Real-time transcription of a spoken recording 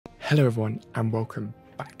Hello everyone and welcome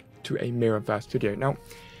back to a Mirrorverse video. Now,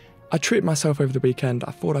 I treated myself over the weekend.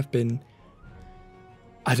 I thought I've been,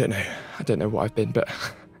 I don't know what I've been, but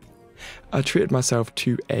I treated myself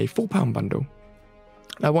to a £4 bundle.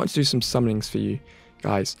 I want to do some summonings for you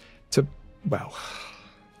guys to, well,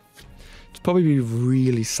 to probably be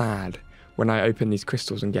really sad when I open these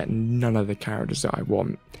crystals and get none of the characters that I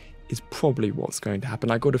want is probably what's going to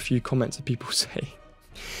happen. I got a few comments of people saying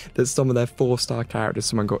that some of their 4-star characters,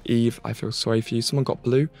 someone got Eve, I feel sorry for you, someone got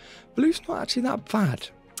Blue. Blue's not actually that bad.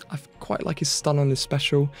 I quite like his stun on his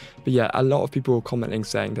special, but yeah, a lot of people were commenting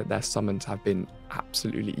saying that their summons have been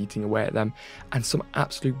absolutely eating away at them, and some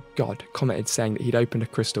absolute god commented saying that he'd opened a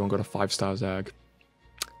crystal and got a 5-star Zerg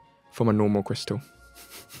from a normal crystal.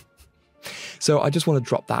 So I just want to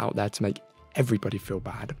drop that out there to make everybody feel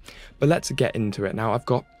bad. But let's get into it now. I've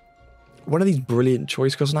got one of these brilliant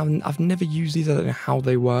choice crystals, and I've never used these. I don't know how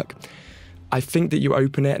they work. I think that you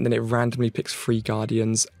open it and then it randomly picks 3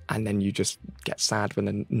 Guardians, and then you just get sad when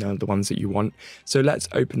they're none of the ones that you want. So let's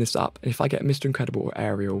open this up. And if I get Mr. Incredible or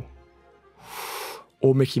Ariel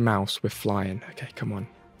or Mickey Mouse with flying, okay, come on,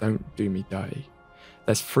 don't do me dirty.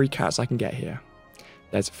 There's 3 carrots I can get here.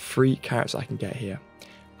 There's 3 carrots I can get here.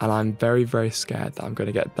 And I'm very, very scared that I'm going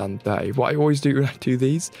to get done dirty. What I always do when I do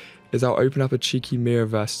these is I'll open up a cheeky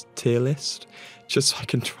Mirrorverse tier list just so I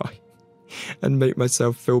can try and make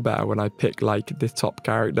myself feel better when I pick like the top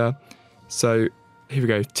character. So here we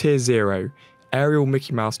go, tier 0, Ariel,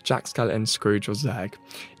 Mickey Mouse, Jack Skellington, Scrooge or Zerg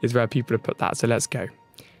is where people have put that. So let's go.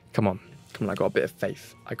 Come on, I got a bit of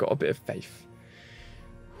faith. I'm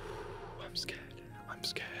scared.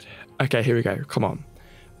 Okay, here we go, come on.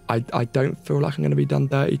 I don't feel like I'm going to be done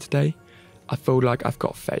dirty today. I feel like I've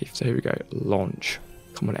got faith. So here we go, launch.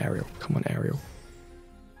 Come on, Ariel.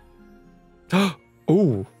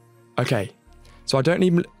 Oh, okay. So I don't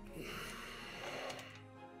even...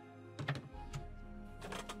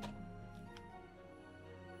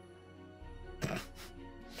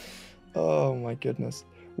 Oh my goodness.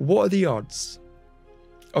 What are the odds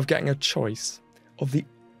of getting a choice of the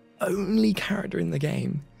only character in the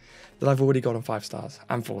game that I've already got on 5 stars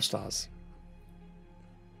and 4 stars?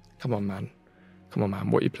 Come on, man.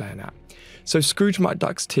 What are you playing at? So Scrooge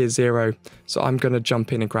McDuck's tier 0. So I'm going to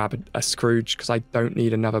jump in and grab a Scrooge because I don't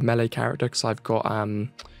need another melee character because I've got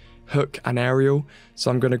Hook and Ariel.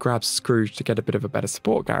 So I'm going to grab Scrooge to get a bit of a better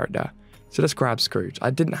support character. So let's grab Scrooge. I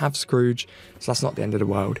didn't have Scrooge, so that's not the end of the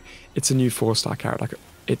world. It's a new 4-star character.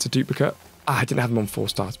 It's a duplicate. I didn't have him on 4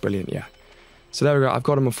 stars. Brilliant, yeah. So there we go. I've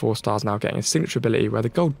got him on 4 stars now, getting a signature ability where he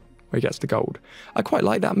gets the gold. I quite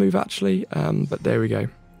like that move actually, but there we go.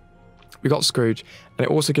 We got Scrooge, and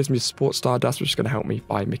it also gives me support Stardust, which is going to help me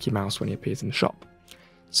buy Mickey Mouse when he appears in the shop.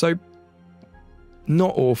 So,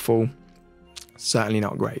 not awful, certainly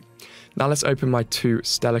not great. Now let's open my 2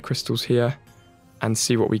 Stellar Crystals here and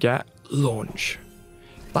see what we get. Launch.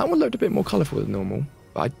 That one looked a bit more colourful than normal,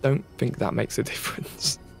 but I don't think that makes a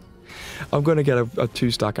difference. I'm going to get a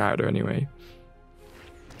 2-star character anyway.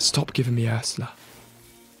 Stop giving me Ursula.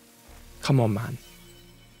 Come on, man.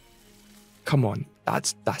 Come on.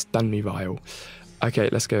 That's done me vile. Okay,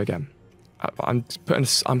 let's go again. I'm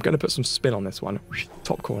going to put some spin on this one.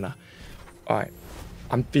 Top corner. All right.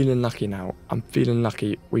 I'm feeling lucky now.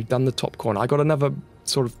 We've done the top corner. I got another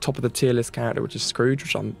sort of top of the tier list character, which is Scrooge,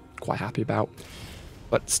 which I'm quite happy about.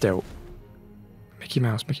 But still, Mickey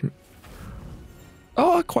Mouse.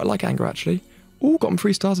 Oh, I quite like Anger actually. Oh, got him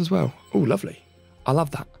 3 stars as well. Oh, lovely. I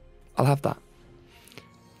love that. I'll have that.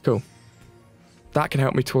 Cool. That can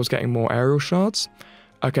help me towards getting more aerial shards.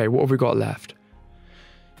 Okay, what have we got left?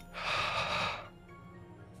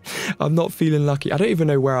 I'm not feeling lucky. I don't even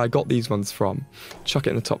know where I got these ones from. Chuck it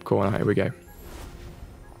in the top corner. Here we go.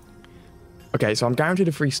 Okay, so I'm guaranteed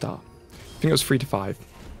a 3-star. I think it was 3 to 5.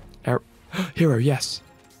 Hero, yes.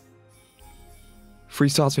 3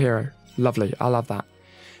 stars for Hero. Lovely. I love that.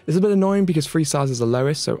 It's a bit annoying because 3 stars is the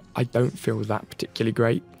lowest, so I don't feel that particularly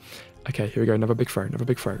great. Okay, here we go. Another big throw.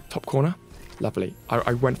 Top corner. Lovely.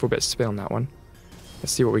 I went for a bit of spin on that one.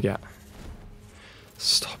 Let's see what we get.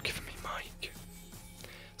 Stop giving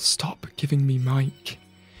me Mike.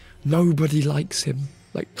 Nobody likes him.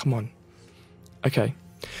 Like, come on. Okay.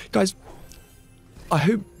 Guys, I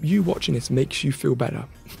hope you watching this makes you feel better.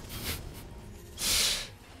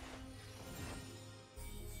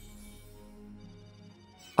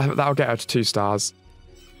 That'll get her to 2 stars.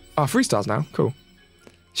 Oh, 3 stars now. Cool.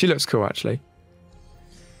 She looks cool, actually.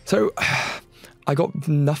 So, I got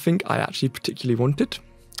nothing I actually particularly wanted.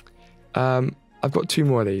 I've got 2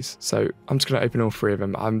 more of these, so I'm just going to open all 3 of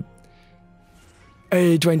them.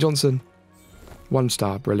 Hey, Dwayne Johnson. 1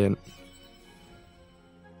 star, brilliant.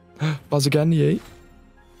 Buzz again, yay.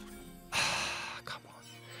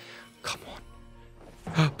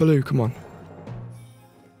 blue, come on.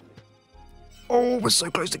 Oh, we're so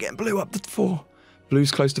close to getting blue up to 4.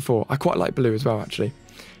 Blue's close to 4. I quite like blue as well, actually.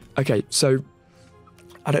 Okay, so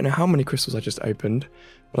I don't know how many crystals I just opened,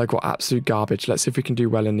 but I got absolute garbage. Let's see if we can do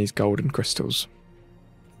well in these golden crystals.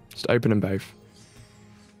 Just open them both.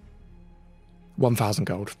 1,000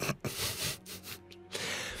 gold.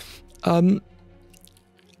 I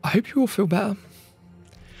hope you all feel better.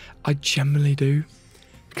 I generally do,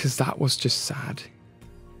 because that was just sad.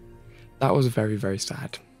 That was very, very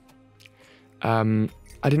sad. I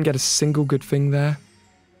didn't get a single good thing there.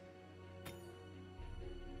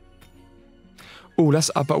 Oh,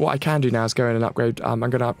 but what I can do now is go in and upgrade. I'm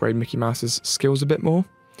going to upgrade Mickey Mouse's skills a bit more.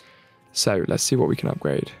 So let's see what we can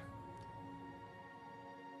upgrade.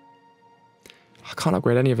 I can't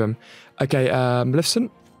upgrade any of them. Okay,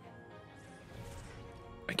 Maleficent.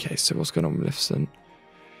 Okay, so what's going on with Maleficent?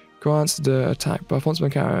 Grants the attack buff once my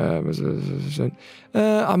character.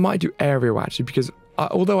 I might do Ariel actually, because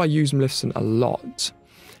although I use Maleficent a lot,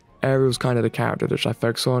 Ariel's kind of the character that I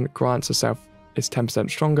focus on. Grants herself is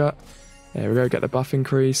 10% stronger. There we go, get the buff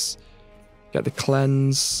increase, get the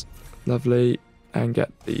cleanse, lovely, and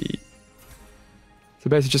get the... So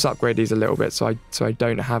basically just upgrade these a little bit so I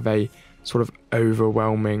don't have a sort of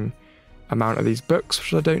overwhelming amount of these books,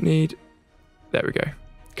 which I don't need. There we go,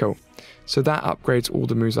 cool. So that upgrades all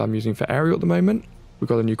the moves I'm using for Ariel at the moment. We've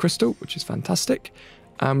got a new crystal, which is fantastic,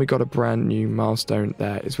 and we got a brand new milestone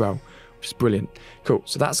there as well, which is brilliant. Cool,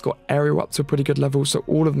 so that's got Ariel up to a pretty good level, so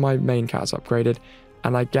all of my main cats upgraded.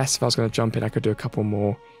 And I guess if I was going to jump in, I could do a couple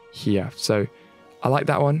more here. So I like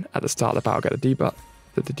that one. At the start of the battle, get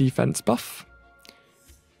the defense buff.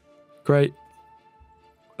 Great.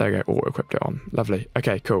 There we go, auto-equipped it on. Lovely.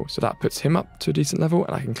 Okay, cool. So that puts him up to a decent level,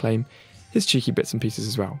 and I can claim his cheeky bits and pieces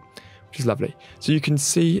as well, which is lovely. So you can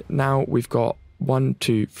see now we've got 1,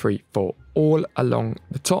 2, 3, 4 all along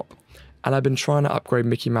the top. And I've been trying to upgrade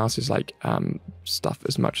Mickey Mouse's like stuff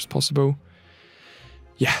as much as possible.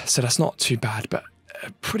 Yeah, so that's not too bad, but a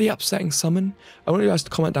pretty upsetting summon. I want you guys to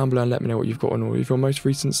comment down below and let me know what you've got on all of your most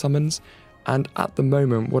recent summons. And at the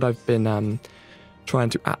moment, what I've been trying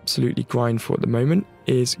to absolutely grind for at the moment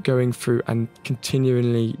is going through and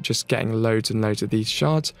continually just getting loads and loads of these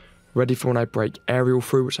shards ready for when I break Ariel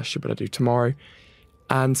through, which I should be able to do tomorrow,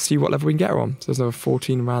 and see what level we can get her on. So there's another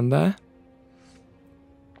 14 around there.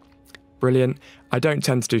 Brilliant. I don't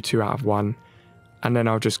tend to do 2 out of 1, and then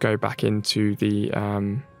I'll just go back into the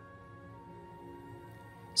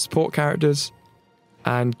support characters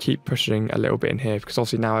and keep pushing a little bit in here, because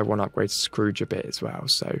obviously now I want to upgrade Scrooge a bit as well,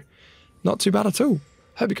 so not too bad at all.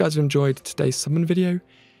 Hope you guys have enjoyed today's summon video.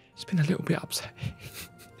 It's been a little bit upsetting,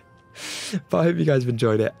 but I hope you guys have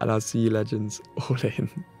enjoyed it, and I'll see you legends all in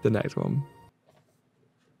the next one.